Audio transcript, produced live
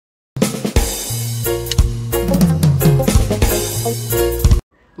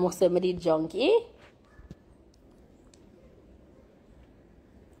Most of me did junkie.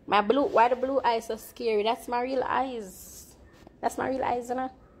 My blue, why the blue eyes so scary? That's my real eyes. That's my real eyes, you know.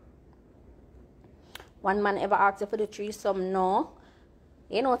 One man ever asked you for the threesome? No.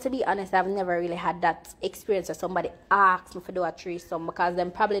 You know, to be honest, I've never really had that experience where somebody asks me for do a threesome because them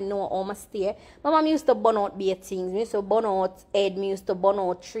probably know how much stay. My mom used to burn out beer things. Me used to burn out head. Me used to burn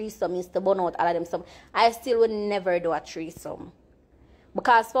out threesome. Me used to burn out all of them stuff. I still would never do a threesome.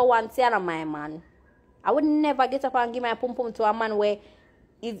 Because for one thing, I'm my man. I would never get up and give my pum pum to a man where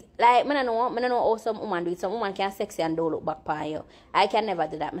it's like, I don't know how some woman do it. Some woman can sexy and don't look back on you. I can never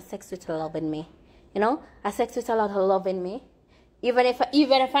do that. My sex with love in me. You know? I sex with a lot of love in me. Even if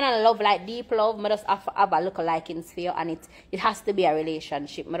I don't love like deep love, I just have a look like in sphere, and it has to be a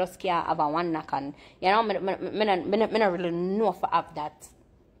relationship. I just can't have a one knock on. You know, I don't really know if I have that.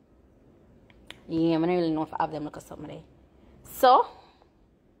 Yeah, I don't really know if I have them look at somebody. So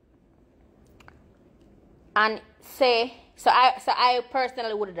and say so I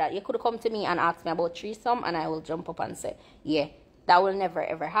personally would do that. You could come to me and ask me about threesome, and I will jump up and say, yeah, that will never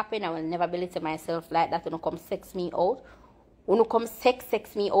ever happen. I will never belittle myself like that. When you come sex me out. When you come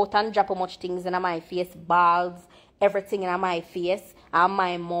sex me out and drop how much things in my face, balls, everything in my face, and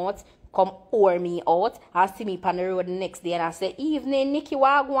my mouth, come pour me out, and see me on the road the next day, and I say, evening, Nikki,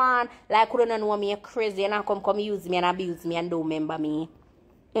 wagwan, like you don't know me crazy, and I come use me and abuse me and don't remember me.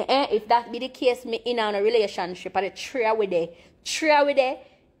 If that be the case, me in a relationship, and I try with it,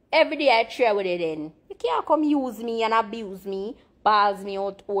 every day I try with it then. You can't come use me and abuse me, balls me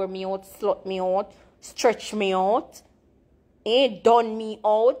out, pour me out, slut me out, stretch me out. Done me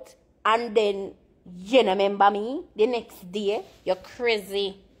out, and then you remember me the next day. You're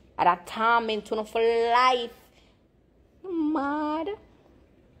crazy. At a torment to know for life. You're mad.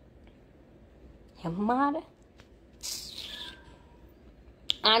 You're mad.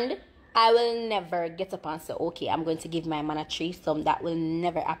 And I will never get up and say, okay, I'm going to give my man a threesome. That will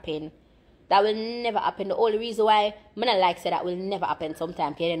never happen. That will never happen. The only reason why I don't like say that will never happen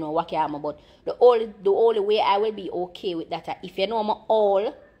sometimes, you don't know what I'm about. The only way I will be okay with that, if you know I'm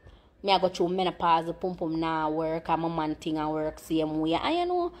all, me I go through menopause, the pum pum now work, and my man thing and work same way. And you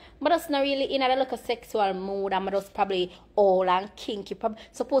know, but that's not really in a look of sexual mood, and just probably all and kinky.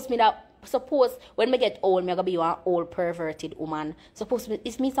 Suppose when me get old, me gonna be an old perverted woman. Suppose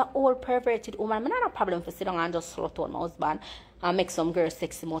it's me an old perverted woman, I not a problem for sit down and just slut on my husband and make some girl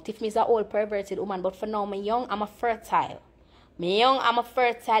sexy mouth. If me is an old perverted woman, but for now me young, I'm a fertile. Me young, I'm a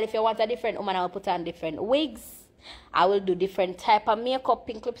fertile. If you want a different woman, I will put on different wigs. I will do different type of makeup,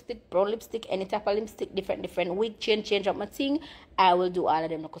 pink lipstick, brown lipstick, any type of lipstick, different wig, change up my thing. I will do all of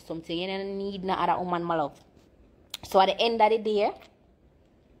them because something you don't need no other woman, my love. So at the end of the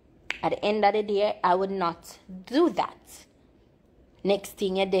day, I would not do that. Next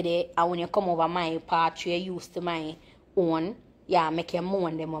thing you did it, and when you come over my part, you're used to my own. Yeah, make you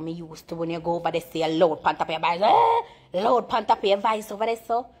moan them when me used to. When you go over there, say a loud pant up your voice. Loud pant up your voice over there,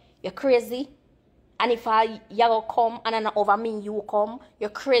 so you're crazy. And if you go come and not over me, you come, you're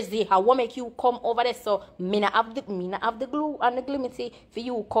crazy. I won't make you come over there, so me not have the glue and the glimity for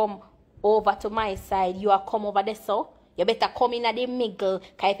you come over to my side. You are come over there, so you better come in at the middle.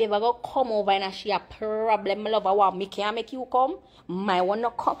 Cause if you ever go come over and she a problem, my lover, what me can't make you come. My one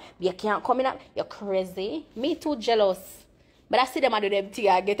not come. You can't come in at, you're crazy. Me too jealous. But I see them do them thing,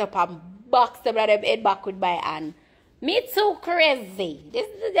 I get up and box them and them head back with my hand. Me too crazy. This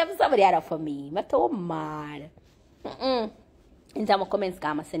is somebody other for me. Me too mad. In terms of comments,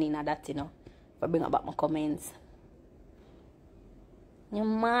 I'm sending that, you know. For bring about my comments. You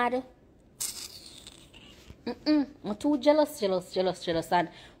mad? I'm too jealous. And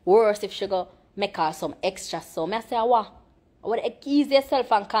worse if she go make her some extra some. I say, what? What ease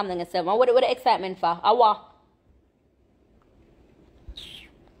yourself and calm down yourself. What the excitement for? What?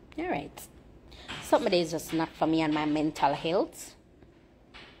 Alright. Something is just not for me and my mental health.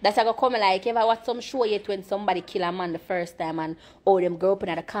 That's how I come like if I watch some show yet when somebody kill a man the first time and them grow up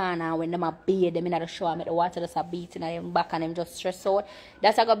in the corner when them a beat them in the show and make the water just a beating and them back and them just stress out.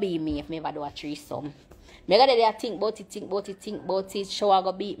 That's how gonna be me if me ever do a threesome. Me gotta there think about it. Show I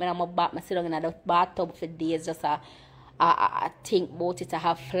go beat me and I'm back. Me sit down in the bathtub for days just I think about it. I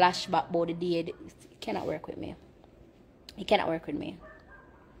have flashback about the day. It cannot work with me. It cannot work with me.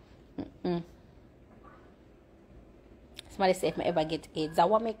 Somebody say if I ever get AIDS, I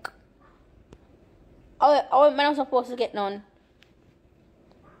want make. Oh, am I not supposed to get none?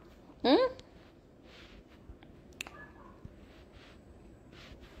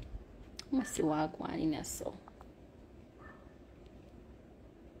 Let's see what I go on in there so.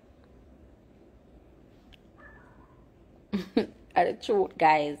 That's the truth,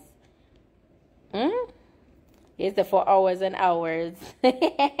 guys. It's the for hours and hours.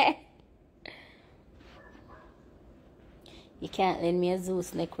 You can't lend me a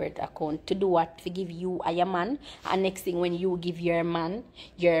Zeus Neckword account to do what? To give you a your man. And next thing when you give your man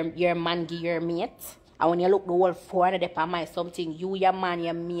give your mate. And when you look the whole 400 per my something, you, your man,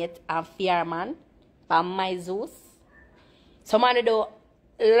 your mate, and fear man. Per my Zeus. Somebody do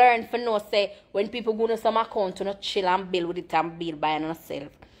learn for no say when people go to some account to not chill and build with it and build by yourself.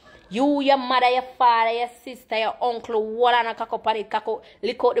 You, your mother, your father, your sister, your uncle, what and a cack up on it,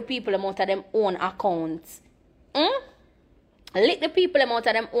 lick out the people amount of them own accounts. Lick the people amount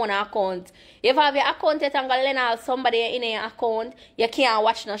of them own account. If you have your account yet and go lend somebody in your account, you can't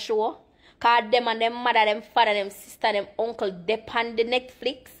watch no show. Cause them and them mother, them father, them sister, them uncle depend the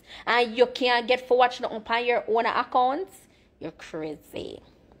Netflix and you can't get for watching nothing on your own accounts. You're crazy.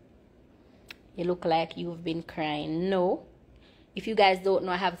 You look like you've been crying. No. If you guys don't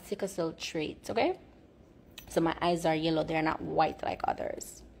know, I have sickle cell traits, okay? So my eyes are yellow. They're not white like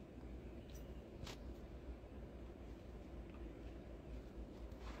others.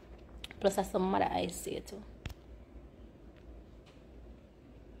 Plus, I have some other eyes see too.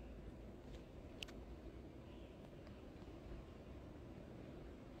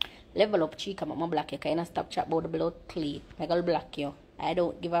 Level up, chica. I'm gonna block you. Can you stop chat about the blood clean? I'm gonna block you. I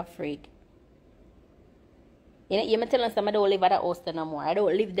don't give a freak. You me telling some I don't live at the house no more. I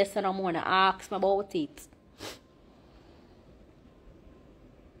don't live this no more. And ask me about it.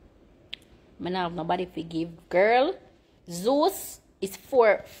 I don't have nobody to give. Girl, Zeus is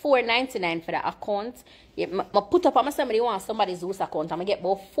 $4.99 for the account. I put up on somebody want somebody's Zeus account. I'm gonna get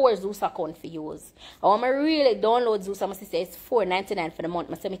about 4 Zeus account for use. I want to really download Zeus. I'm gonna say it's $4.99 for the month.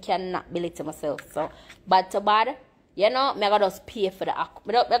 I say I cannot bill it to myself. So bad to bad. You know, I gotta just pay for the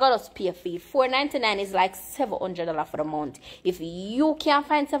account. I gotta just pay a fee. $4.99 is like $700 for the month. If you can't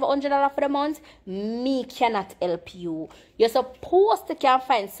find $700 for the month, me cannot help you. You're supposed to can't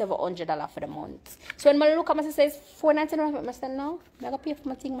find $700 for the month. So when I look at myself, it says $4.99. I say no, I gotta pay for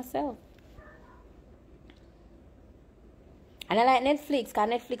my thing myself. And I like Netflix, because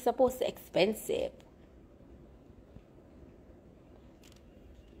Netflix is supposed to be expensive.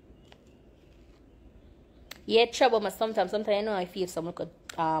 Yeah, trouble me sometimes. Sometimes I know I feel someone could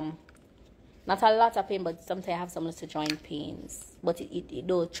not a lot of pain, but sometimes I have someone to join pains. But it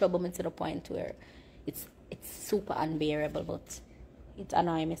do trouble me to the point where it's super unbearable, but it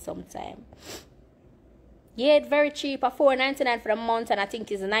annoys me sometimes. Yeah, it's very cheap. $4.99 for the month, and I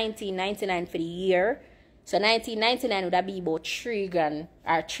think it's $19.99 for the year. So $19.99 would be about $3,000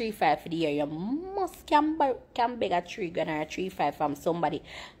 or $3,500 for the year. You must can beg a $3,000 or $3,500 from somebody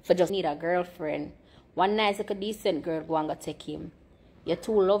for just need a girlfriend. One nice like a decent girl go and go take him. You're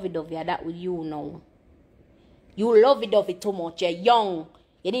too lovey-dovey, that with you now. You lovey-dovey too much. You're young.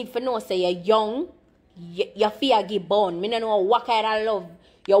 You need to know say you're young. You fear give born. Me don't know what kind of love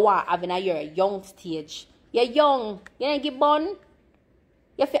you want having at your young stage. You're young. You don't give born.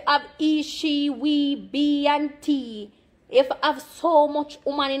 You have E, she, we, B, and T. If you have so much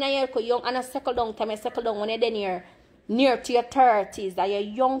woman in a year, young and a settle down time, you settle down when you're then near to your 30s, that your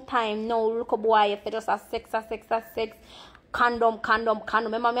young time now, look a boy, if you just have sex. Condom.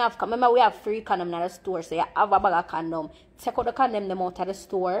 Remember we have free condom in the store, so you have a bag of condom. Take out the condom them out of the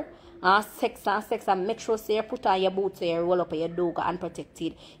store. Sex, and make sure so you put on your boots so you roll up your dog and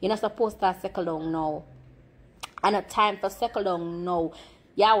protected. You're not supposed to settle down now. And a time for settle down now.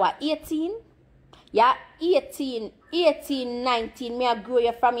 You what, 18? Yeah, 18, 19. Me I grow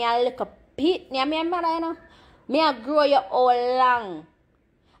you from your little pit. Me mother, you know. Me I grow you all long.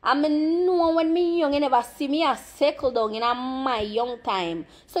 And me know when me young, you never see me a settle down in my young time.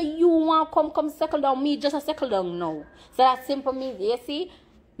 So you want come settle down, me just a settle down now. So that's simple me, you see.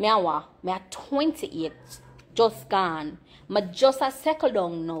 Me a 28, just gone. Me just a settle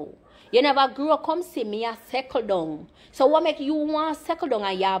down now. You never grew up come see me a settle down. So what make you want to settle down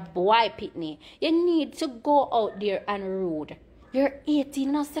and you're a boy pitney? You need to go out there and road. You're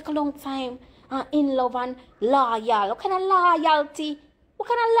 18 and settle down time. And in love and loyal. What kind of loyalty? What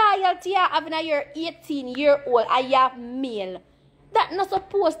kind of loyalty you having at your 18-year-old and you're male? That not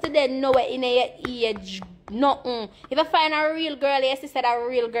supposed to then know it in your age. Nothing. If you find a real girl, your sister a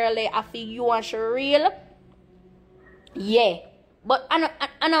real girl, I feel you want she real. Yeah. But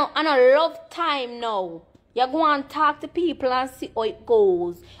I know love time now. You go and talk to people and see how it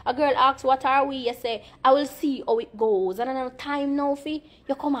goes. A girl asks, what are we? You say, I will see how it goes. And I know time now, you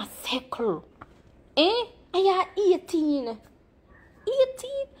come and circle. Eh? And you're 18.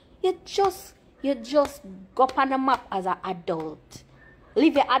 18? You just go up on the map as an adult.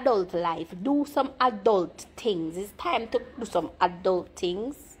 Live your adult life. Do some adult things. It's time to do some adult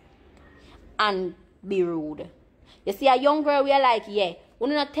things and be rude. You see a young girl, we are like, yeah, you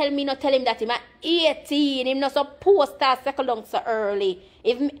not tell me, not tell him that him at 18, him not supposed to settle down so early.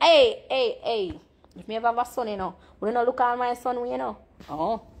 If me, hey, if me ever have a son, you know, we don't look at my son, you know.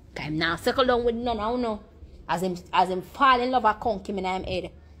 Oh, I'm now settle down with none, I don't know. As him fall in love, I can't come in my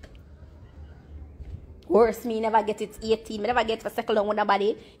head. Worse, me never get it 18, me never get to settle down with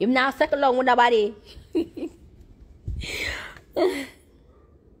nobody. If now settle down with nobody.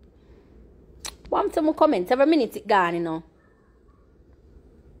 Want some more comments? Every minute it gone, you know.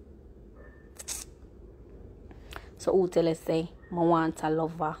 So who tell us say, I want a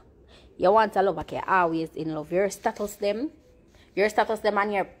lover. You want a lover, okay, always in love. Your status them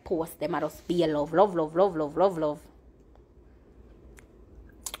and your post them, I just be a love. Love.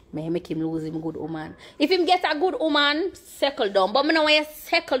 May make him lose him good woman. If him get a good woman, settle down. But me know why you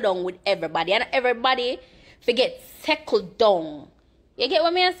settle down with everybody. And everybody forget settle down. You get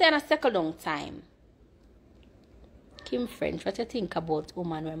what me say in a settle down time. Kim French, what you think about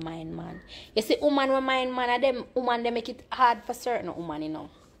woman with mind man? You see woman with mind man, and them woman they make it hard for certain woman, you know.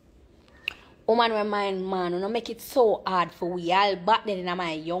 Woman with mind man, you know, make it so hard for we all back then in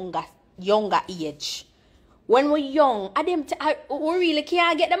my younger age. When we're young, we really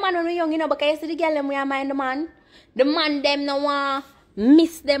can't get the man when we're young, you know, because you see the girl them we are mind the man. The man them no want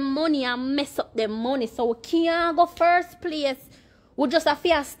miss them money and mess up them money. So we can't go first place. We just have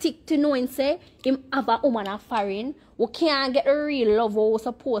to stick to knowing say him have a woman a foreign. We can't get the real love we're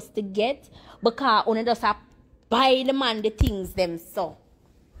supposed to get because we just have buy the man the things them so.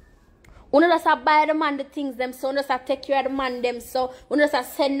 We just have buy the man the things them so. We just have take care of the man them so. We just have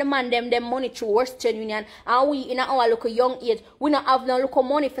send the man them money through Western Union. And we in our local young age, we don't have no local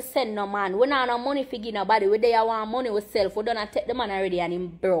money for send no man. We don't have no money for give nobody. We there want money we self. We don't take the man already and him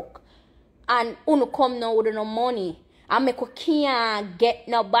broke. And we come now with no money. And me can't get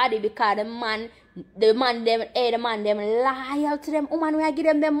nobody because the man them loyal to them. Woman, we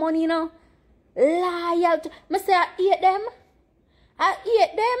give them money, you know. Loyal to me say I eat them.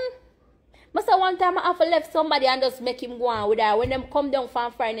 I say one time I have to left somebody and just make him go on with that. When them come down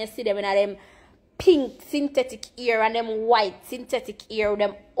from Friday, see them in them pink synthetic ear and them white synthetic ear with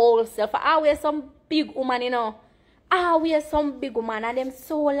them old self. I wear some big woman, you know. I wear some big woman and them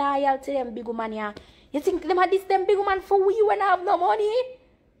so loyal to them big woman, yeah. You think them this them big woman for we when I have no money?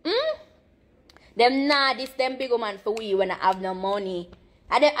 Them nah this them big woman for we when I have no money.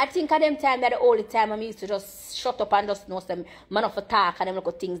 I think at them time that the only time I used to just shut up and just know them man of a talk and them look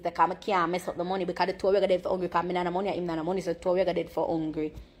at things that I can't mess up the money because the two we got dead for hungry because I not money and him not money, so the two we got dead for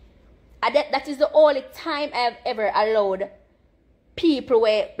hungry. And that is the only time I've ever allowed people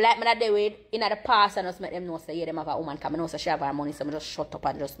where like me that they with in the past and just make them know say yeah them have a woman because I know so she have her money, so I just shut up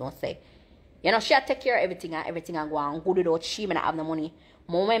and just know say. You know, she take care of everything and go on good without she may not have the money.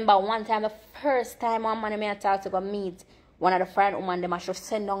 I remember one time, the first time one man I talk to go meet one of the friend woman, them I should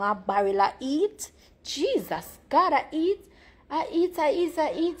send down a barrel I eat. Jesus, God, I eat. I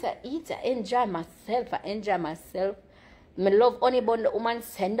enjoy myself. Me love honey bun, the woman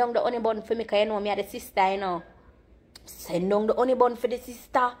send down the honey bun for me because you know me are the sister, you know. Send down the honey bun for the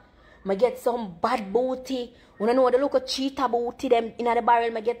sister. I get some bad booty. When I know the local cheetah booty them in the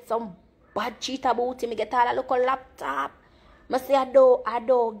barrel, I get some bad cheetah booty. Me get all a local laptop. I say I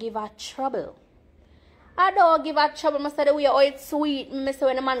don't give her trouble. I don't give her trouble. I say the way oh it's sweet. I say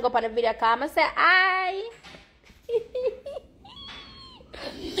when the man go up on the video call, I say aye.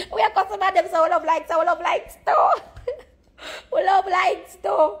 We are customer them so we love likes too. We love likes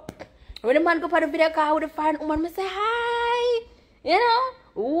too. When the man go up on the video call with the foreign woman, I say hi. You know?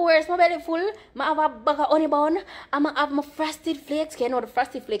 Where's my belly full? I have a bag of honey bun. I have my frosted flakes. You know the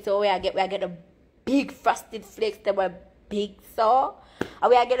frosted flakes so where I get the big frosted flakes that were big so.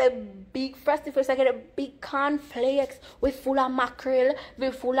 And I get a big frosted flakes, I get a big cornflakes. We full of mackerel,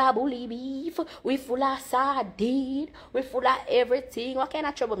 we full of bully beef, we full of sardine, we full of everything. What kind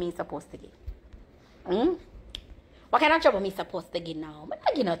of trouble me supposed to get? What kind of trouble me supposed to get now? I'm not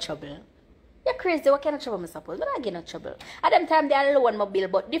getting no trouble. You're crazy. What kind of trouble me supposed? I'm not getting no trouble. At them time they lower my bill,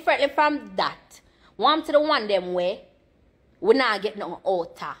 but differently from that. One to the one them way, we not get no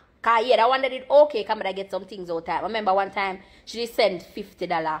outer. Cause yeah, that one that did okay, come I get some things out time. I remember one time she sent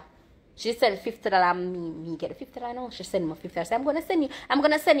 $50. She sent $50. Me get the $50 no. She sent me $50. So I'm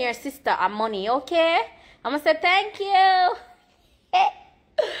gonna send your sister a money, okay? I'm gonna say thank you.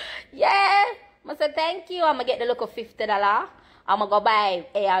 Yeah. I'm gonna say thank you. I'm gonna get the look of $50. I'm gonna go buy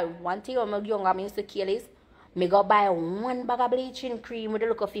one thing when I'm young, I used to kill this. Me go buy one bag of bleaching cream with the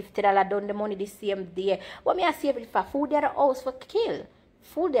look of $50 done the money the same day. But me I save it for food at the house for kill.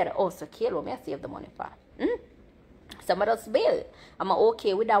 Food there also kill what me I save the money for. Some of us bill. I'm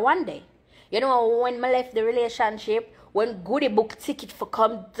okay with that one day. You know, when I left the relationship, when goodie book ticket for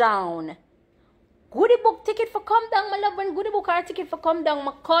come down. Goodie book ticket for come down, my love. When goodie book our ticket for come down,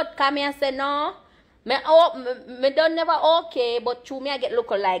 my cut come here and say no. Me don't never okay, but to me I get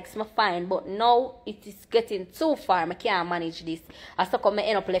lookalikes, me fine. But now it is getting too far. I can't manage this. I still come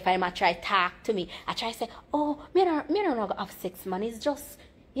end up left and I try talk to me. I try say, oh, me don't have sex, man. It's just,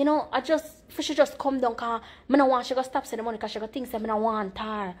 you know, she should just come down because I don't want she go stop sending money because she go think say I don't want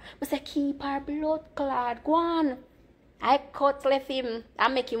her. I say keep her blood clot, go on. I cut left him. I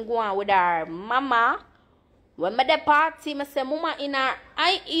make him go on with her mama. When I the party, I say mama in her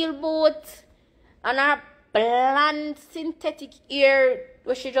high heel boot. And her bland synthetic ear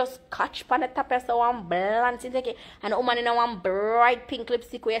where she just catch pan the top of one bland synthetic and the woman in a one bright pink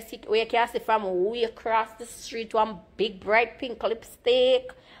lipstick where you can see from way across the street one big bright pink lipstick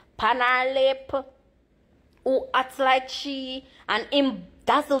pan her lip who acts like she and him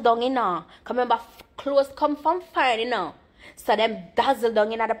dazzle down in her. Come remember clothes come from fire, you know. So them dazzle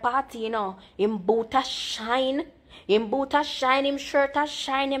down in the party, you know. Him boot a shine. Him boot a shine, him shirt a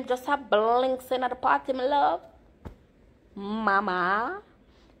shine, him just a blinks in at the party, my love. Mama.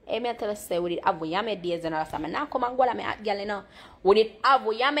 Hey, me tell you, say, we did have yame days, you know, so I now come and go to me at girl, you know. We did have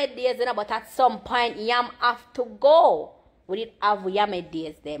yame days, you know, but at some point, yam have to go. We did have yame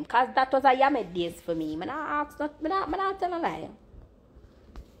days, them, because that was a yame days for me. I not tell a lie.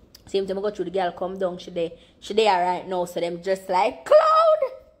 Same time I go through the girl come down, she there right now, so them just like cloud.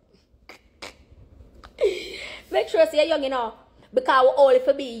 Make sure you're young, you know, because we all if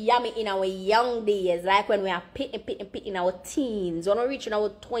we be yummy in our young days, like when we are pitting in our teens, when we reach in our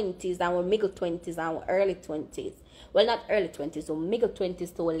 20s, our middle 20s, our early 20s. Well, not early 20s, so middle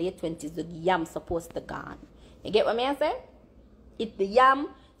 20s to late 20s, the yam supposed to gone. You get what I say? If the yam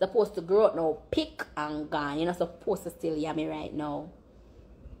supposed to grow up now, pick and gone. You're not supposed to still yummy right now.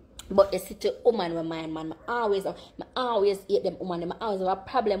 But you see to woman with mine, man, I always hate them woman. I always have a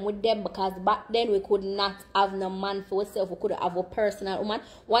problem with them because back then we could not have no man for ourselves. We could have a personal woman.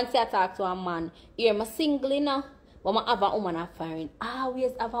 Once I talk to a man, here I'm single, you know, but I have a woman affair. I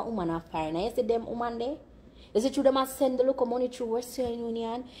always have a woman affair. And you see them woman there? You see through them I send the look of money through Western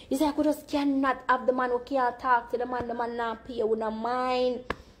Union. You see I could just cannot have the man who can't talk to the man not pay with no mind.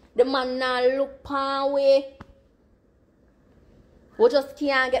 The man not look pan way. We just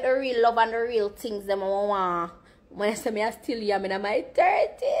can't get the real love and the real things that I want. When I say I'm still young, I'm in my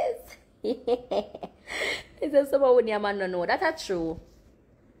 30s. It's someone when your man don't know. That's true.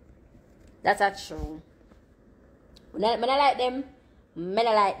 That's true. When I like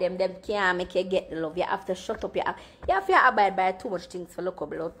them, them can't make you get the love. You have to shut up. You have to abide by too much things for look up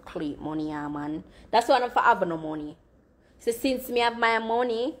blood clean money, yeah, man. That's why I'm for having no money. So since me have my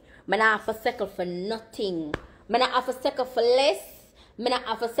money, I don't have to settle for nothing. I don't have to settle for less. I don't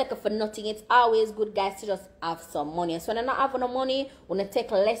have to settle for nothing. It's always good, guys, to just have some money. So when I not have no money, we don't take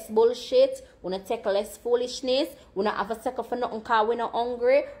less bullshit. We don't take less foolishness. We don't have to settle for nothing because we're not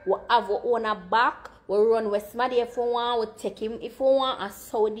hungry. We have our own back. We run with somebody if we want. We take him if we want. And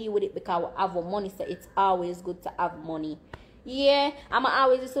so we deal with it because we have our money. So it's always good to have money. Yeah, I'm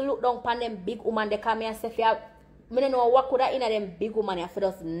always used to look down upon them big women. They come here and say, I don't know what could I in them big women if it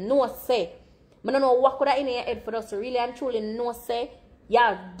does no say. I don't know what could I in your head for us really and truly no say.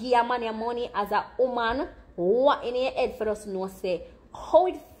 Yeah, give a man your money as a woman. What in your head for us no say? How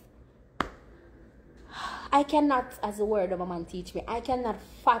it... I cannot, as the word of a man teach me, I cannot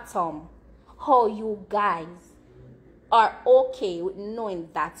fathom how you guys are okay with knowing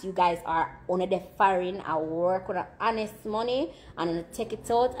that you guys are on the foreign, I work with honest money and I take it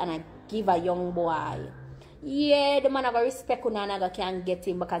out and I give a young boy. Yeah, the man have a respect and I can get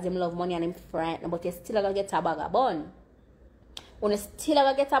him because him love money and him frightened, but he still gonna get a bag of bun. When still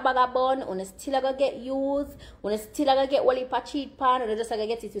gonna get a bag of bun, when still gonna get used, when still gonna get wally pa cheat pan, and just gonna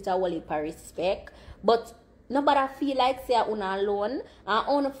get it with a wally pa respect. But nobody feel like say una alone. And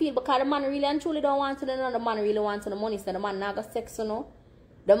only feel because the man really and truly don't want to know. The man really wants the money, so the man now go sex, you know.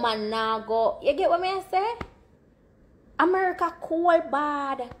 The man now go. You get what me say? America cool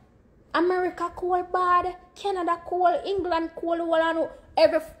bad. America cool bad. Canada cool. England cool.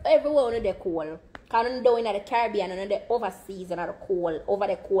 Everywhere they cool. Because I'm doing in the Caribbean and the overseas and the coal, over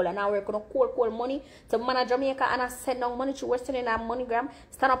the coal, and now we're going to coal money to manage Jamaica and I send down money to Western in our MoneyGram.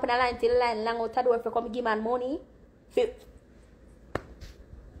 Stand up in a line till the line long out the door if you come give man money.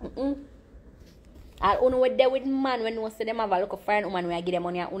 I only with there with man when you see them have a look of foreign woman when I give them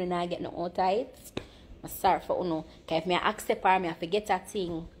money and only not get no out of it. I'm sorry for uno. Because if I accept her, I forget that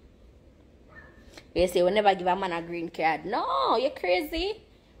thing. You say we never give a man a green card. No, you're crazy.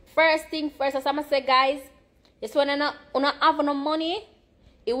 First thing first, as I'm say, guys, it's when you not have no money,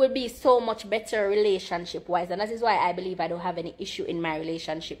 it will be so much better relationship wise. And that is why I believe I don't have any issue in my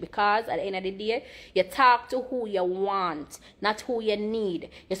relationship, because at the end of the day, you talk to who you want, not who you need.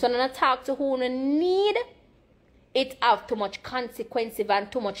 You want to talk to who you need, it have too much consequences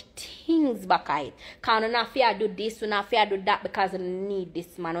and too much things back at it. Because you not fear do this, you not fear do that because you need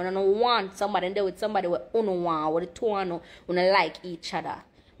this man. You don't want somebody and there with somebody who you want, or the two of you like each other.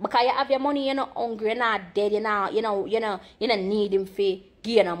 Because you have your money, you're not hungry, you're not dead, you don't need him for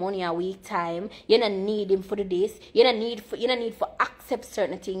give no money a week time. You don't need him for the this. You don't need for accept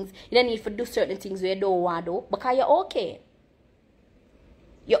certain things. You don't need for do certain things where you don't want to do. Because you're okay.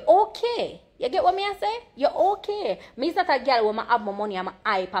 You're okay. You get what me I say? You're okay. Me is not a girl when I have my money, I'm a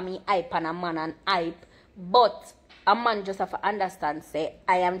hype, and me hype and a man and hype. But a man just have to understand, say,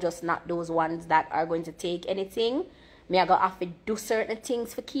 I am just not those ones that are going to take anything. Me I gotta have to do certain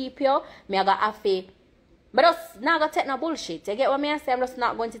things for keep you. Me I gotta have to, but just not gonna take no bullshit. You get what me I say? I'm just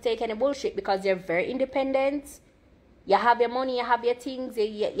not going to take any bullshit because you're very independent. You have your money, you have your things,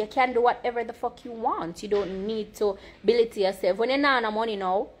 you can do whatever the fuck you want. You don't need to belittle yourself. When you're not on money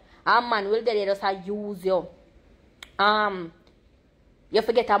now, a man will get you just to use you. You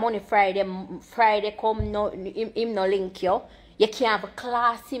forget a money Friday come, no, him no link you. You can't have a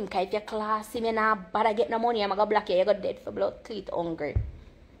class him, because if you class him, you're not bother get no money, I'm going to block you, you go dead for blood, cleat hungry.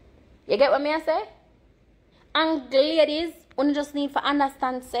 You get what me I say? And ladies, you just need to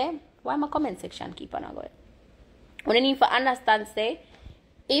understand, say, why my comment section keep on going? You need to understand, say,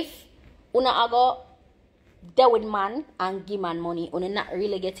 if you not go there with man and give man money, you not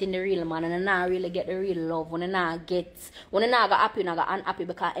really getting the real man, and you not really get the real love, you not go happy, you not go unhappy,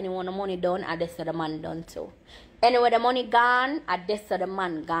 because anyone the money done, and this the man done too. Anyway, the money gone, and this the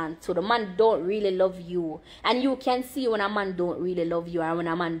man gone. So the man don't really love you. And you can see when a man don't really love you and when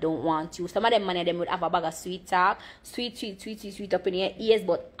a man don't want you. Some of them money them would have a bag of sweet talk, sweet up in your ears,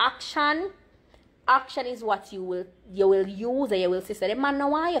 but action is what you will use, and you will say, so the man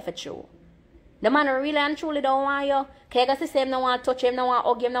don't want you for true. The man really and truly don't want you. Because you say him don't want to touch him, don't want to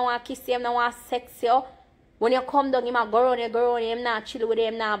hug him, don't want to kiss him, don't want to sex you. When you come down, him a go around you, him not chill with you,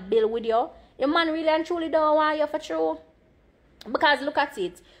 him not build with you. The man really and truly don't want you for true. Because look at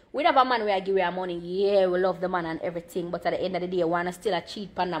it. We have a man where I give you money. Yeah, we love the man and everything. But at the end of the day, we want to still a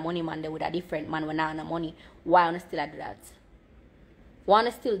cheat pan the money man there with a different man when not the money. Why want to still do that? Want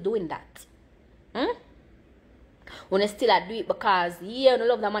to still doing that? Want to still do it because, yeah, you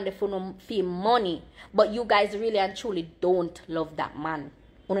love the man for feel money. But you guys really and truly don't love that man.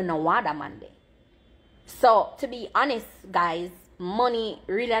 You don't know what that man there. So, to be honest, guys, money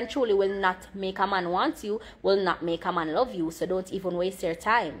really and truly will not make a man want you, will not make a man love you. So don't even waste your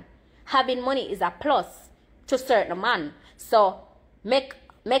time. Having money is a plus to certain man. So make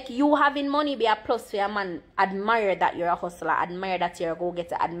you having money be a plus for your man. Admire that you're a hustler, admire that you're a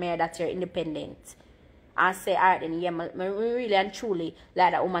go-getter, admire that you're independent. And say, alright then, yeah, really and truly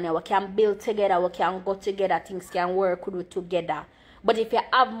like that woman, we can build together, we can go together, things can work together. But if you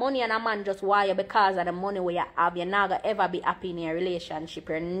have money and a man just want you because of the money where you have, you're not going to ever be happy in your relationship.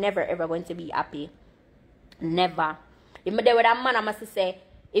 You're never ever going to be happy. Never. If I'm there with a man, I must say,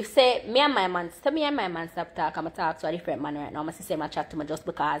 if say, me and my man stop talk, I'm going to talk to a different man right now. I must say, I chat to me just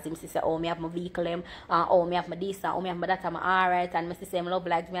because him say, oh, me have my vehicle, oh, me have my this, oh, me have my that, I'm alright. And I say, I love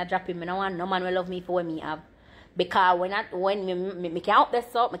like me, I drop him, I don't want no man will love me for what me have. Because when me can't up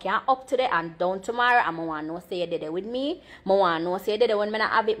this up, me can't up today and down tomorrow, and I want to know say you did it with me. I want to know say you did it when I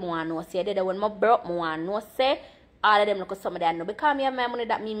have it. I want to know say you did it when I broke. I want to know say all of them look at some of that. No, because me have my money,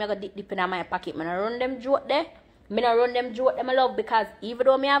 that means I go deep in my pocket. I run them joke there. I run them joke them I love, because even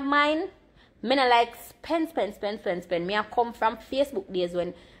though me have mine, I not like spend. Me I come from Facebook days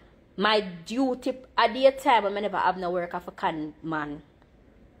when my duty at the time I never have no work of a con man.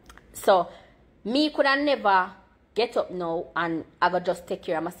 So me could have never get up now and I will just take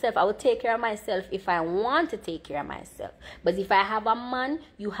care of myself. I will take care of myself if I want to take care of myself. But if I have a man,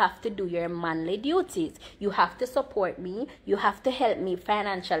 you have to do your manly duties. You have to support me. You have to help me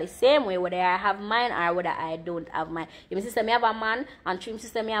financially. Same way whether I have mine or whether I don't have mine. If my sister me have a man and trim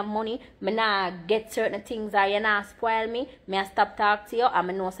sister me have money, me not get certain things or you not spoil me, me I stop talk to you,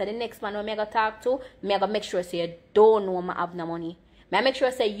 and I know so the next man when me I go talk to, me I go make sure so you don't know I have no money. I make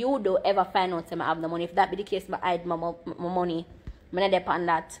sure say you don't ever find out I have the money. If that be the case, I hide my money. I not depend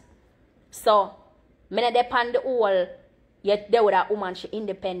that. So, I not depend the whole. Yet there with a woman, she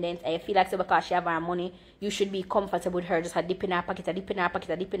independent, and you feel like so because she have her money, you should be comfortable with her. Just a dip in her pocket,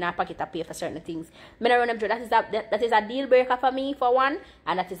 to pay for certain things. I not run them through. That is a deal breaker for me for one,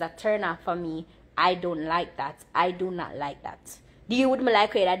 and that is a turn off for me I don't like that. I do not like that. Deal with me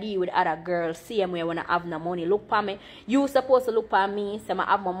like I deal with other girls. Same way when I have no money. Look for me. You supposed to look for me. Say I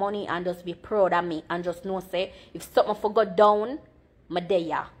have my money and just be proud of me. And just know say if something for go down, me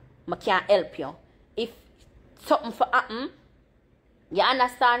there. I can't help you. If something for happen, you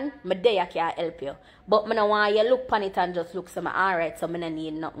understand? Me there can't help you. But me no want you look on it and just look say me alright, so me no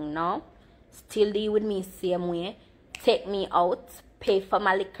need nothing now. Still deal with me same way. Take me out. Pay for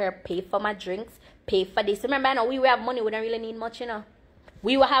my liquor. Pay for my drinks. Pay for this. Remember, I know we have money, we don't really need much, you know.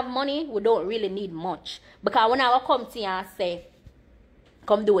 We will have money, we don't really need much. Because when I come to you and say,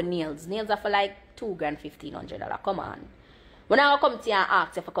 come do nails. Nails are for like $2,000, $1,500. Come on. When I come to you and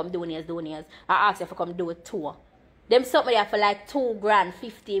ask if I come do nails. I ask if I come do a tour. Them something there for like $2,000,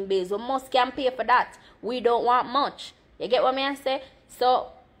 15 days. We must can pay for that. We don't want much. You get what I say? So,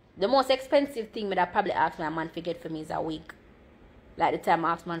 the most expensive thing that I probably ask my man to get for me is a wig. Like the time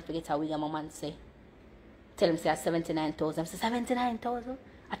I ask man to get a wig and my man say, tell him say 79,000. I say 79,000?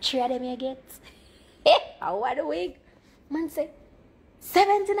 I three of them you get. I want the wig. Man say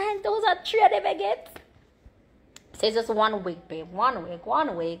 79,000, three of them you get. So it's just one wig, babe.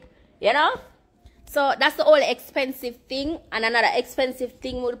 One wig. You know? So that's the only expensive thing. And another expensive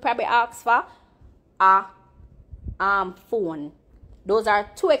thing we'll probably ask for a phone. Those are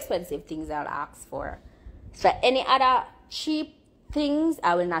two expensive things I'll ask for. So any other cheap things,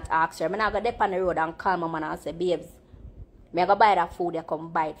 I will not ask her. I'm not going to dip on the road and call my man and say, babes, I'm going to buy that food, you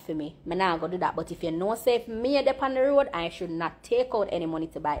come buy it for me. I'm not going to do that. But if you know, say, if me dip on the road, I should not take out any money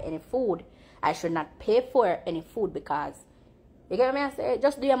to buy any food. I should not pay for any food because, you get what I say?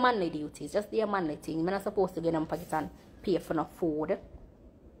 Just do your manly duties. Just do your manly thing. I'm not supposed to get them pocket and pay for no food.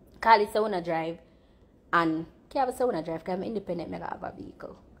 Call it so when I drive. And can't have a so when I drive because I'm independent, I have a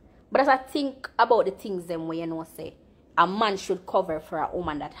vehicle. But as I think about the things them where you know say, a man should cover for a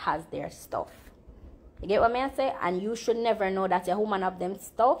woman that has their stuff. You get what I say? And you should never know that your woman have them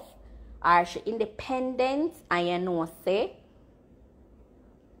stuff. Or she independent and you know say.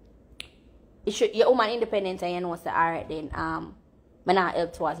 Your woman independent and you know say, alright then, I not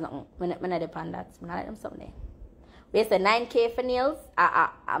help towards nothing. I not depend that. I not let them something. We say 9K for nails. I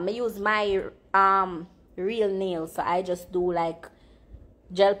use my real nails. So I just do like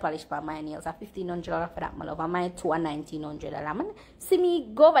gel polish for my nails. $1,500 for that, my love. And mine $2 and $1,900. See me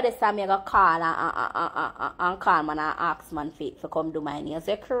go over the time I go call and call man and ask man for come do my nails.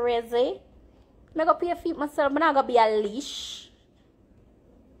 You crazy? I go pay feet myself. I'm not going to be a leash.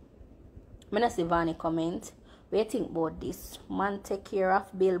 I not see Vani comment. What do you think about this? Man take care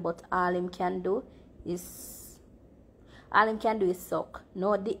of bill, but all him can do is suck.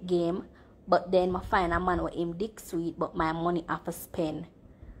 No dick game. But then I find a man with him dick sweet, but my money have to spend.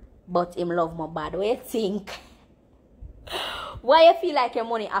 But him love me bad. What you think? Why you feel like your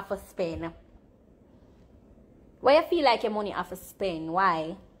money have to spend? Why you feel like your money have to spend?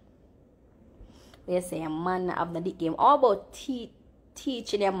 Why? We say a man have the dick game. All about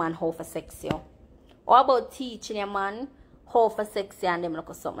teaching a man how to sex you. All about teaching a man how to sex you and them look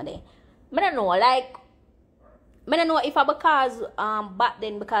at something there. I don't know, like I don't know if I because back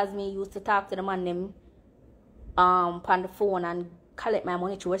then because me used to talk to the man them on the phone and collect my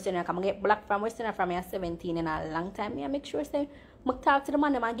money through Western Union. I get black from Western Union from me at 17 in a long time. I make sure say I talk to the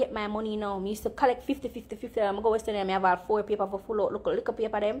man them and get my money now. I used to collect 50. I go Western Union, I have all 4 paper for full out. Look liquor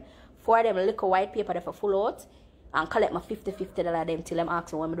paper them. 4 of them liquor white paper there for full out. And collect my $50 them till them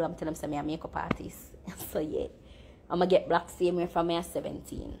ask me what I do. I'm tell them say me a makeup artist. So yeah. I'm gonna get black same way from me at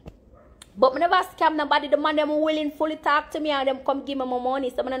 17. But I never scam nobody. The man them willing fully talk to me and them come give me my money.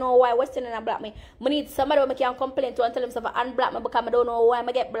 So I don't know why Western and black me. I need somebody who can complain to and tell themselves I unblock me because I don't know why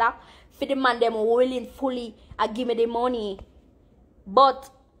I get black. For the man them willing fully and give me the money. But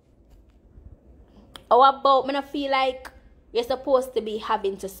how about I feel like you're supposed to be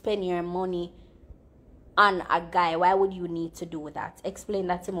having to spend your money on a guy. Why would you need to do that? Explain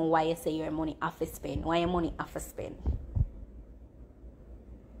that to me why you say your money have to spend. Why your money have to spend.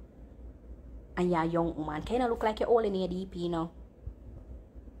 And you're a young woman. Kind of look like you're all in your DP now.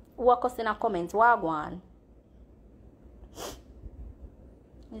 Walk us in a comment. What go on?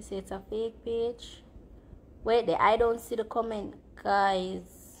 You say it's a fake page. Wait there. I don't see the comment.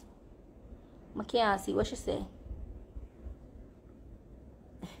 Guys. I can't see what she say.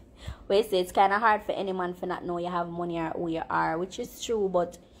 Wait, say it's kind of hard for any man to not know you have money or who you are. Which is true.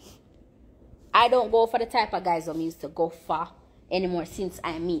 But I don't go for the type of guys I'm used to go for anymore since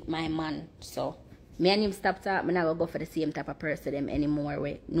I meet my man. So me and him stop talk. I'm not gonna go for the same type of person them anymore.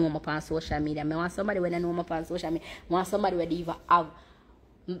 We know me on social media. I want somebody when I know me on social media. I want somebody where they even have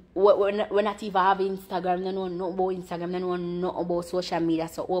we not even have Instagram, they know nothing about Instagram, they know nothing about social media,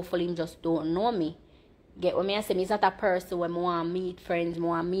 so hopefully him just don't know me. Get what I say? He's not a person when I want to meet friends, I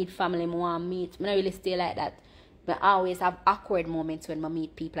want to meet family, I want to meet. I don't really stay like that. But I always have awkward moments when I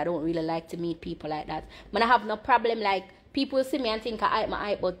meet people. I don't really like to meet people like that. But I have no problem, like, people see me and think I hype my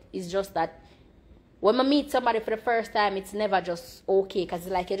hype, but it's just that when I meet somebody for the first time, it's never just okay, because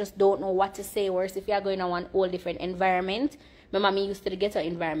like you just don't know what to say. Whereas if you're going to one whole different environment, my mommy used to the ghetto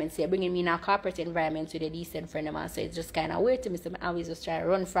environment, so you're bringing me in a corporate environment with a decent friend of mine, so it's just kind of weird to me. So I always just try to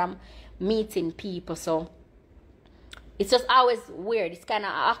run from meeting people, so it's just always weird. It's kind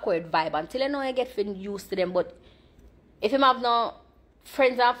of an awkward vibe until you know you get used to them. But if you have no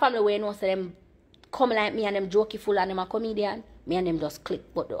friends and family where you know so them come like me and them jokey full and them a comedian, me and them just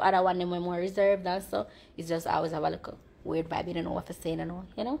click. But the other one, them were more reserved and so it's just always have a little weird vibe. You don't know what to say, you know?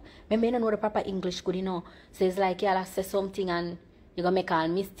 Maybe you don't know the proper English good, you know. So it's like you'll say something and you're going to make a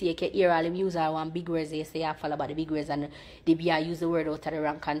mistake. You hear all them use one big words, you say you follow about the big words and they be use the word out of the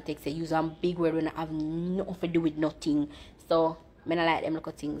wrong context. They use one big word when it have nothing to do with nothing. So I don't like them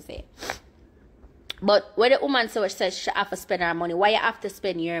little things there. But when the woman says she have to spend her money, why you have to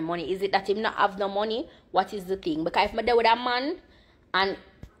spend your money? Is it that him not have no money? What is the thing? Because if I'm there with a man and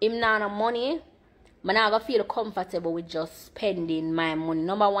him not have no money, I'm not going to feel comfortable with just spending my money.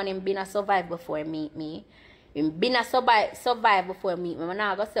 Number one, him been a survive before he meet me. Him been a survive before he meet me. I'm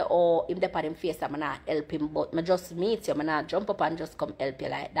not going to say, oh, him dep on him face, I'm not help him. But I just meet you. I'm not jump up and just come help you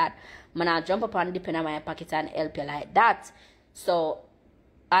like that. I'm not jump up and dip in my pocket and help you like that. So,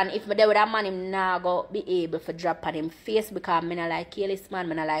 and if I'm there with a man, I'm not going to be able to drop on him face because I'm not like careless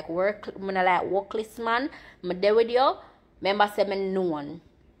man, I'm not like workless man. I'm there with you. Remember, say I'm known.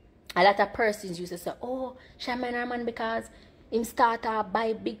 A lot of persons used to say, oh, she marry her man because him start to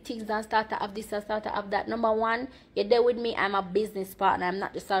buy big things and start to have this and start to have that. Number one, you're there with me, I'm a business partner. I'm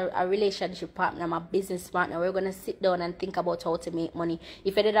not just a relationship partner, I'm a business partner. We're going to sit down and think about how to make money.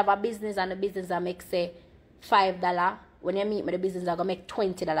 If you did have a business and the business that makes, say, $5, when you meet me, the business are going to make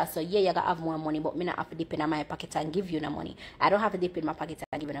 $20. So, yeah, you're going to have more money, but me not have to dip in my pocket and give you the money. I don't have to dip in my pocket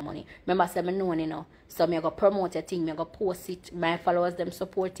and give you the money. Remember, I said, I know, you know. So, I'm going to promote a thing, I'm going to post it. My followers, them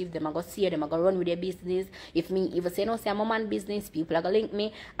supportive, them, I'm going to see them, I'm going to run with their business. If me even say, no, say I'm a man business, people are going to link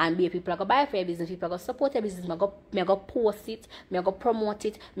me, and be people are going to buy for your business, people are going to support your business, I'm going to post it, I'm going to promote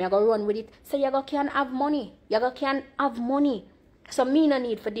it, I'm going to run with it. So, you can have money. You can have money. So me no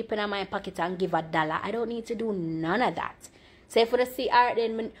need for dipping in my pocket and give $1. I don't need to do none of that. So if I see art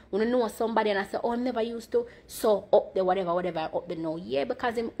then when I know somebody and I say, oh, I never used to, so up there, whatever, up there now. Yeah,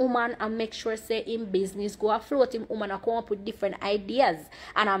 because him woman and make sure say in business go afloat, him woman I come up with different ideas.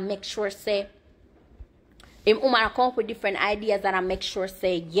 And I make sure say him woman I come up with different ideas and I make sure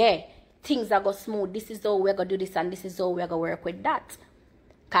say, yeah, things are go smooth. This is how we're gonna do this and this is how we're gonna work with that.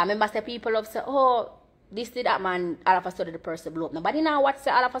 Cause remember say people love say, oh, this did that man, all of a sudden the person blow up. Nobody now what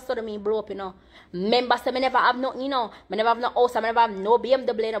say all of a sudden me blow up, you know. Remember say me never have nothing, you know. I never have no house, I never have no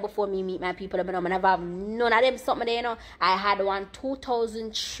BMW, you know, before me meet my people, you know. I never have none of them something there, you know. I had one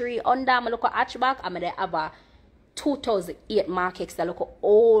 2003 Honda, I look at hatchback, and I have a 2008 Mark X, I look at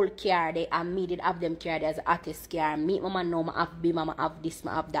old car there, and me did have them car there as an artist car. Meet my man now, I have B, I have this,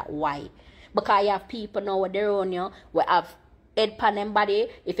 I have that, why? Because you have people now with their own, you know, we have head pan them body.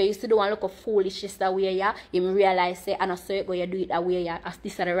 If you used to do one look of foolishness that way, yeah, you realize say, and I saw it go you do it that way, yeah, as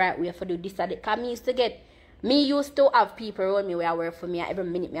this is the right way for do this or that. Cause me used to have people around me where I work for me, every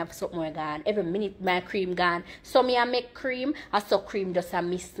minute me have something more gone, every minute my cream gone. So me I make cream, I saw cream just a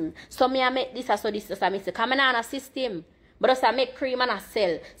missing. So me I make this, I saw this just a missing. Come on a system, but just I make cream and I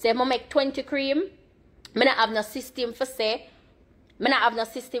sell. So if I make 20 cream, me not have no system for say,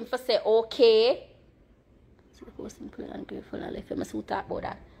 okay. Simple and grateful and if I must talk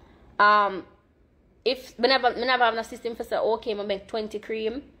about that. If me never have no system for say okay, I make 20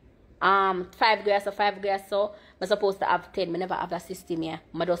 cream, 5 grass so I'm supposed to have 10. I never have a system here.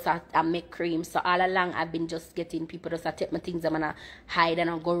 I just I make cream. So all along I've been just getting people just take my things and I hide and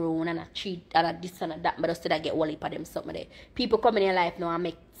I go around and I cheat and I this and that, but just I get wally for them something there. People come in your life now and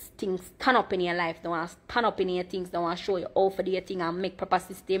make things stand up in your life, they want to stand up in your things, they want to show you how for their thing and make proper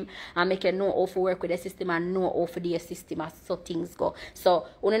system and make you know how to work with the system and know how for their system as so things go. So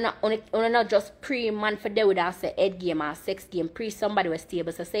we not just pre-man for them with us say head game or sex game, pre somebody was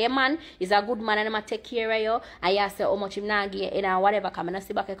stable. So say a man is a good man and I'm take care of you and you say how much him not get in or whatever, come and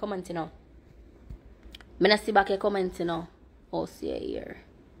see back a comment, you know. I not see back a comment, you know. Oh, see here.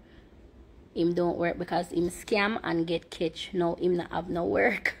 Him don't work because him scam and get catch. No, him not have no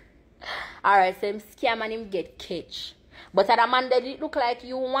work. Alright, so him scam and him get catch. But at a man that it look like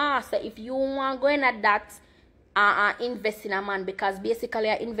you want. So if you want going at that, invest in a man, because basically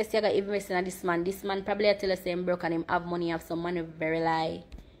I invest in a this man. This man probably I tell us him broke and him have money, have some money very lie.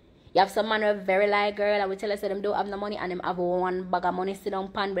 You have some man with very like girl, and we tell us that them don't have no money and them have one bag of money sit down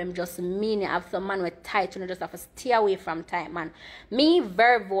pan, but them just mean you have some man with tight, you know, just have to stay away from tight man. Me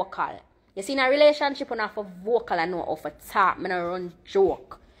very vocal. You see in a relationship when I have a vocal I know of a talk, me no run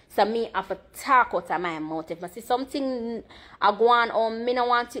joke. So me have to talk out of my mouth. If I see something I go on or me no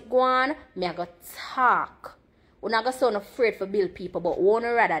want it go on, me I go talk. We're not going to sound afraid for build people, but what would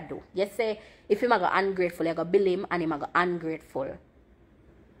rather do? You say, if him I go ungrateful, I go build him and him I go ungrateful.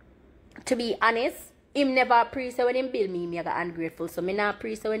 To be honest, him never pray so when him build me, I go ungrateful. So me not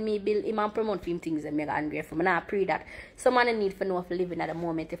pray so when me build him and promote him things and me go ungrateful. Me not pray that. Someone need for know if living at the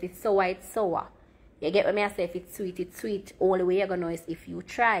moment. If it's sour, it's sour. You get what me I say? If it's sweet, it's sweet. Only way you're going to know is if you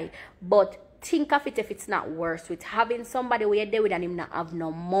try. But think of it if it's not worse with having somebody where you're there with and him not have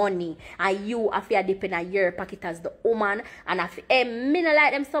no money and you have to dip in a your pocket as the woman, and if me not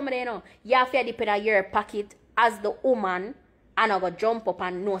like them somebody, you know, you have to dip in a your pocket as the woman and I go jump up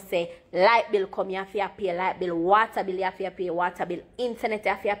and know say light bill come, you have to pay light bill, water bill you have to pay water bill, internet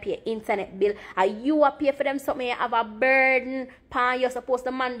you have to pay internet bill, and you have to pay for them something you have a burden pan you're supposed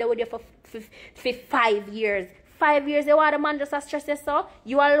to man there with you for 5 years. 5 years, you want the man just a stress yourself.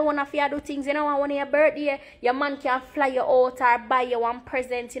 You alone have to do things. You know, when your birthday, your man can fly you out or buy you one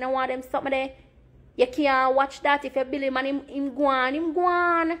present. You know what them something there? You can't watch that if you bill him and him go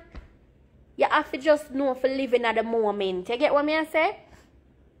on. You have to just know for living at the moment. You get what I say?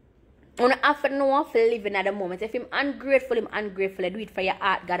 You have to know for living at the moment. If him ungrateful, do it for your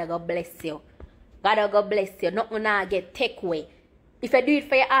heart. God will bless you. God will bless you. Nothing will get take away. If you do it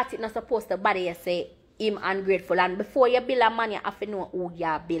for your heart, it's not supposed to bother you say him ungrateful. And before you build a man, you have to know who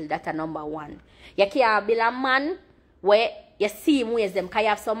you build. That's a number one. You can't build a man where you see him ways them, because you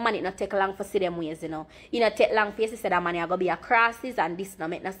have some money, it not take long for see them ways, you know. It not take long for you to say that money are going to be a crosses and this not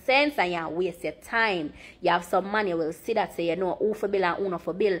make no sense and you waste your time. You have some money, you will see that say you know who for bill and who not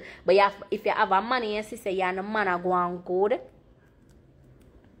for bill. But you have, if you have a money, you see say you're the man are going good.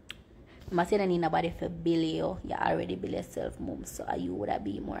 I say need nobody for bill you. You already bill yourself, mom. So you would have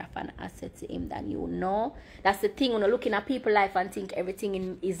be more of an asset to him than you know. That's the thing when you looking at people's life and think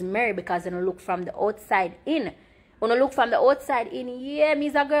everything is merry, because you look from the outside in. When you look from the outside in, yeah,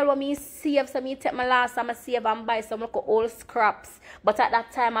 me's a girl when me save, so me take my last time I save and buy some look old scraps. But at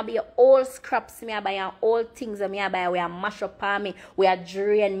that time I buy old scraps, me I buy old things, me I buy where I mash up on me, where I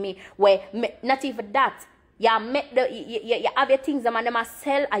drain me, where not even that. You make the you have your things and them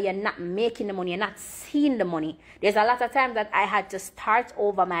sell and you're not making the money, you're not seeing the money. There's a lot of times that I had to start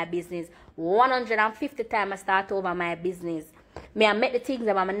over my business. 150 times I start over my business. Me I make the things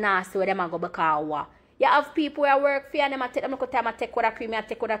that I'm nasty where them I go because you have people who work for you and them I take them time I take what a cream, I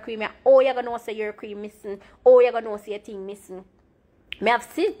take what a cream. Oh, you're gonna know say your cream missing. Oh, you're gonna know say your thing missing. Me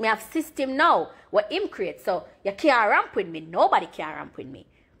have system now what him create. So you can't ramp with me. Nobody can ramp with me.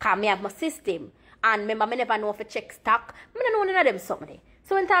 Cause me have my system. And remember, I never know if I check stock. I don't know none of them something.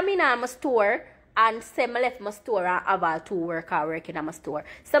 So when I'm in my store and say I left my store and have all 2 workers working at my store.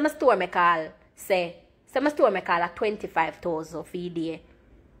 So my store me call at 25,000 for the day.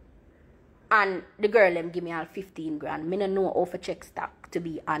 And the girl them give me all 15 grand. I don't know how to check stock, to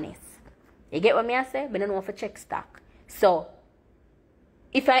be honest. You get what I say? I don't know how to check stock. So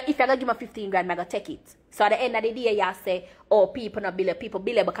if I gonna give me 15 grand, I gotta take it. So at the end of the day, you say, oh, people not bill, people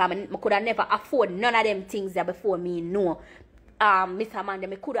bill because I could have never afford none of them things that before me know. Mr. Amanda,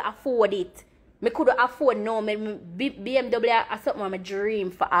 I could have afford it. I could have afford no BMW is something I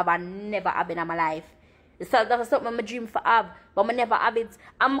dream for have and never have in my life. So that's something I dream for have, but I never have it.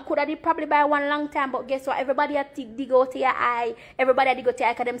 I could have probably buy one long time, but guess what? Everybody had to dig out to your eye. Everybody had to go to your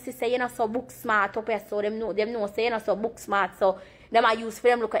eye because them say you're not so book smart up here, so them know say you're not so book smart. So them I use for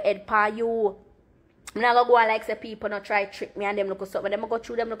them look at head pa you. I'm not gonna go like say people not try trick me and them look something. Them go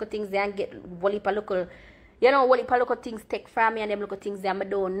through them look things there and get walipa local, you know, walipa local things take from me and them look things there I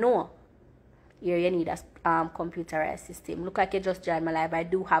don't know. Here you need a computerized system. Look like you just joined my life. I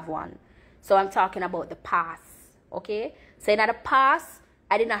do have one. So I'm talking about the past. Okay? So in the past,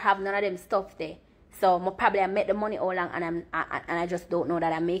 I did not have none of them stuff there. So probably I made the money all along and I just don't know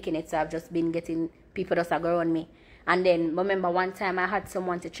that I'm making it. So I've just been getting people just around me. And then remember one time I had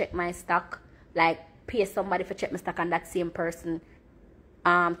someone to check my stock, like pay somebody for check my stock, and that same person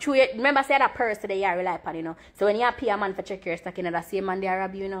remember I said that person that you rely upon, you know. So when you pay a man for check your stock, you know, that same man they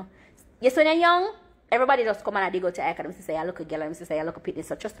rob you, you know. Yes, when you're young, everybody just come and they go to academy and say, I look a girl, and say, I look a pitney.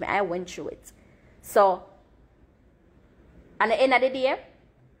 So trust me, I went through it. So at the end of the day,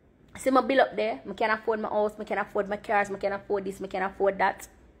 see my bill up there, I can afford my house, I can afford my cars, I can afford this, I can afford that.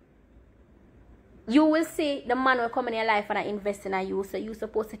 You will see the man will come in your life and I invest in you. So you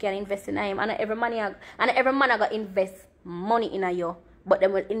supposed to can invest in him. And every man I got invest money in you. But they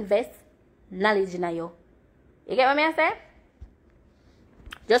will invest knowledge in you. You get what I say?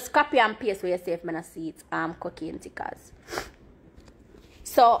 Just copy and paste where you say if I see it. Cocaine tickers.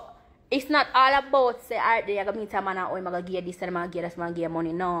 So it's not all about say alright, you're gonna meet a man and I'm gonna give you this and I'm gonna give this, I'm gonna give you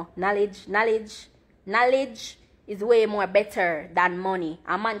money. No. Knowledge is way more better than money.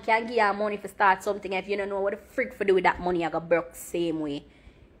 A man can give you money to start something. If you don't know what the freak for do with that money, you're gonna broke same way.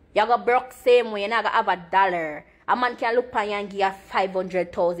 You're gonna broke same way, you're not gonna have $1. A man can look on you and give you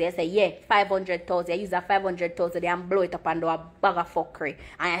 500,000. You say, yeah, 500,000. You use that 500,000 and blow it up and do a bag of fuckery.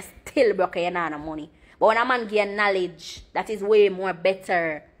 And you still broke your money. But when a man give you knowledge, that is way more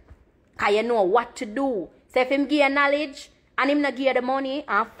better. Because you know what to do. So if him give you knowledge, and him not give you the money,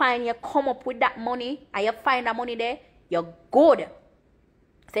 and find you come up with that money, and you find the money there, you're good.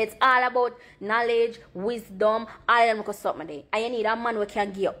 So it's all about knowledge, wisdom, all of them something there. And you need a man who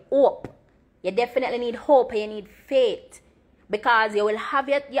can give you hope. You definitely need hope and you need faith. Because you will have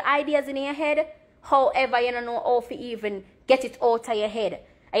your ideas in your head. However, you don't know how to even get it out of your head.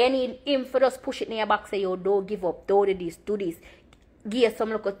 And you need him for just push it in your back, say, yo, don't give up, don't do this, do this. Give you some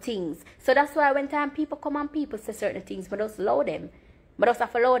little things. So that's why when time people come and people say certain things, but just allow them. But just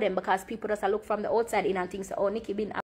have to allow them because people just look from the outside in and think, so, oh, Nikki been